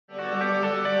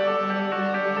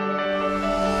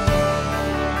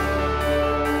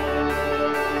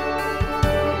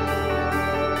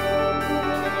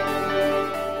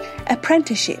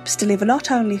Apprenticeships deliver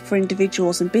not only for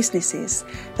individuals and businesses,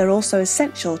 they're also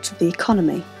essential to the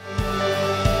economy.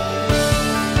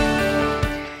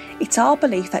 It's our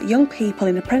belief that young people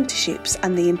in apprenticeships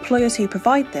and the employers who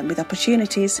provide them with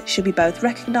opportunities should be both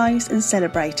recognised and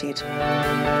celebrated.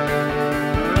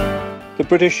 The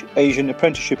British Asian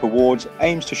Apprenticeship Awards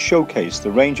aims to showcase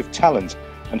the range of talent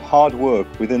and hard work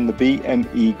within the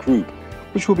BME group,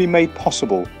 which will be made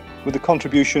possible with the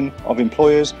contribution of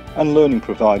employers and learning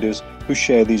providers who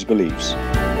share these beliefs.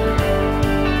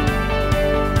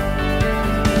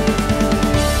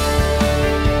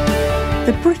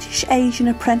 The British Asian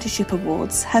Apprenticeship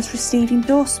Awards has received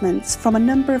endorsements from a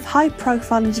number of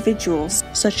high-profile individuals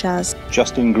such as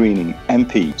Justine Greening,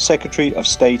 MP, Secretary of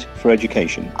State for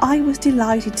Education. I was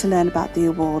delighted to learn about the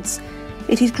awards.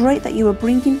 It is great that you are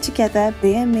bringing together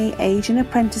BME Asian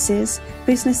apprentices,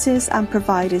 businesses and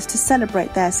providers to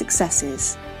celebrate their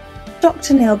successes.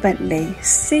 Dr. Neil Bentley,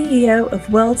 CEO of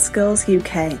World Skills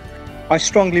UK. I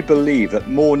strongly believe that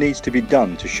more needs to be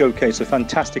done to showcase a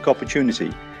fantastic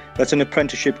opportunity that an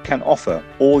apprenticeship can offer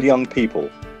all young people.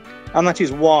 And that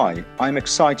is why I'm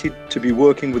excited to be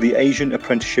working with the Asian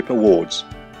Apprenticeship Awards.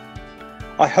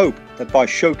 I hope that by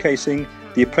showcasing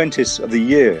the Apprentice of the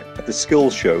Year at the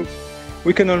Skills Show,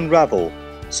 we can unravel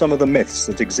some of the myths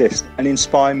that exist and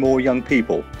inspire more young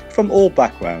people from all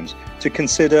backgrounds to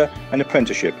consider an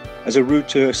apprenticeship as a route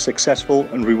to a successful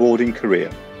and rewarding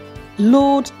career.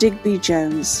 Lord Digby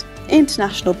Jones,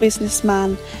 international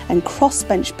businessman and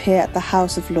crossbench peer at the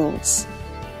House of Lords.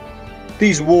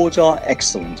 These awards are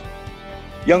excellent.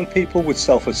 Young people with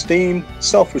self-esteem,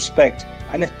 self-respect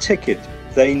and a ticket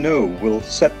they know will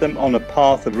set them on a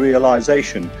path of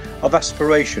realisation of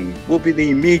aspiration will be the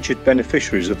immediate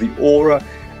beneficiaries of the aura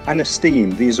and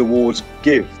esteem these awards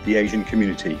give the Asian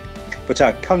community. But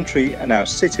our country and our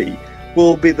city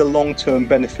will be the long-term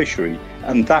beneficiary,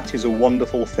 and that is a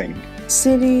wonderful thing.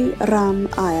 Sreeram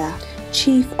Iyer,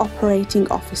 Chief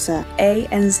Operating Officer,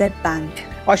 ANZ Bank.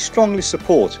 I strongly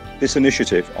support this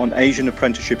initiative on Asian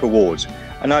Apprenticeship Awards,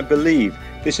 and I believe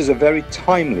this is a very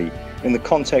timely in the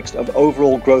context of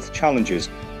overall growth challenges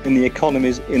in the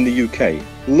economies in the UK.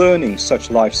 Learning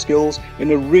such life skills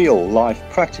in a real-life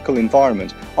practical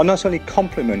environment are not only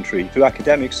complementary to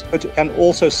academics, but can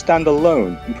also stand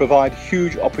alone and provide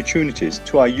huge opportunities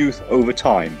to our youth over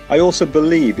time. I also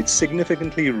believe it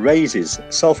significantly raises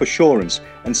self-assurance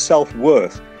and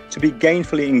self-worth to be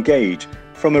gainfully engaged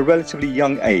from a relatively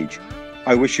young age.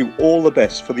 I wish you all the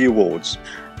best for the awards.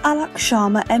 Alok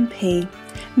Sharma MP,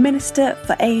 Minister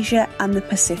for Asia and the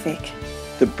Pacific.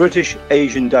 The British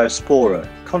Asian diaspora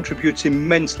contributes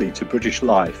immensely to British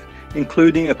life,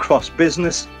 including across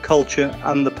business, culture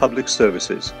and the public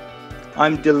services.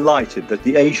 I'm delighted that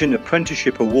the Asian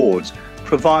Apprenticeship Awards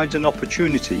provides an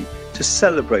opportunity to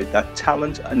celebrate that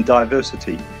talent and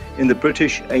diversity in the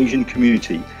British Asian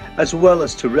community, as well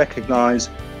as to recognise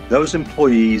those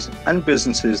employees and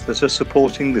businesses that are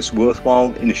supporting this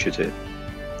worthwhile initiative.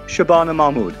 Shabana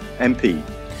Mahmood, MP.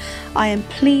 I am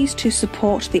pleased to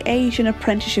support the Asian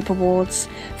Apprenticeship Awards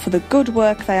for the good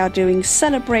work they are doing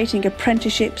celebrating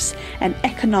apprenticeships and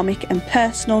economic and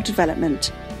personal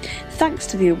development. Thanks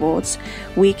to the awards,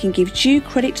 we can give due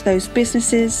credit to those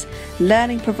businesses,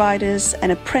 learning providers and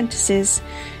apprentices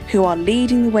who are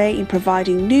leading the way in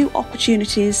providing new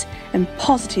opportunities and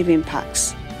positive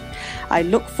impacts. I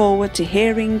look forward to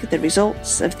hearing the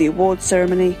results of the award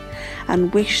ceremony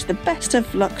and wish the best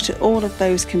of luck to all of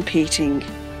those competing.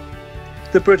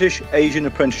 The British Asian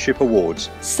Apprenticeship Awards,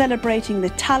 celebrating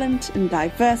the talent and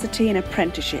diversity in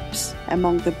apprenticeships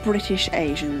among the British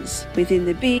Asians within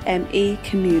the BME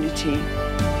community.